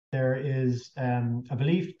there is a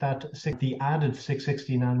belief that the added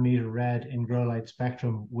 660 nanometer red in grow light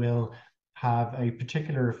spectrum will have a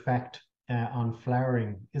particular effect on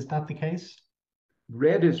flowering. Is that the case?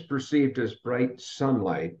 Red is perceived as bright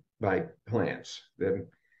sunlight by plants,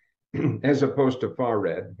 as opposed to far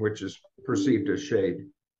red, which is perceived as shade.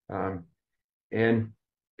 And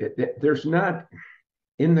there's not,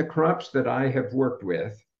 in the crops that I have worked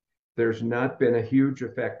with, there's not been a huge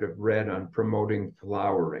effect of red on promoting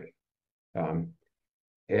flowering.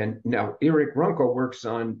 And now Eric Runkle works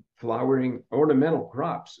on flowering ornamental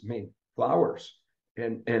crops, I mean, flowers.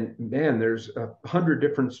 And man, there's 100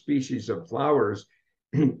 different species of flowers,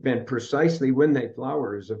 and precisely when they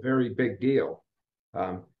flower is a very big deal.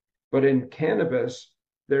 But in cannabis,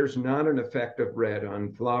 there's not an effect of red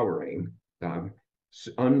on flowering,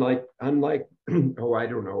 unlike oh, I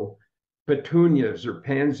don't know, petunias or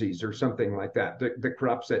pansies or something like that, the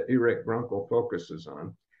crops that Eric Runkle focuses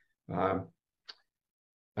on.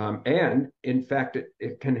 And in fact,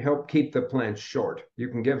 it can help keep the plants short. You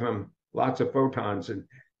can give them lots of photons,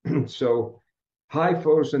 and so high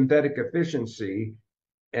photosynthetic efficiency,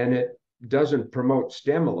 and it doesn't promote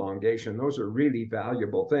stem elongation. Those are really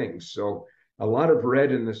valuable things. So a lot of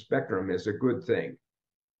red in the spectrum is a good thing.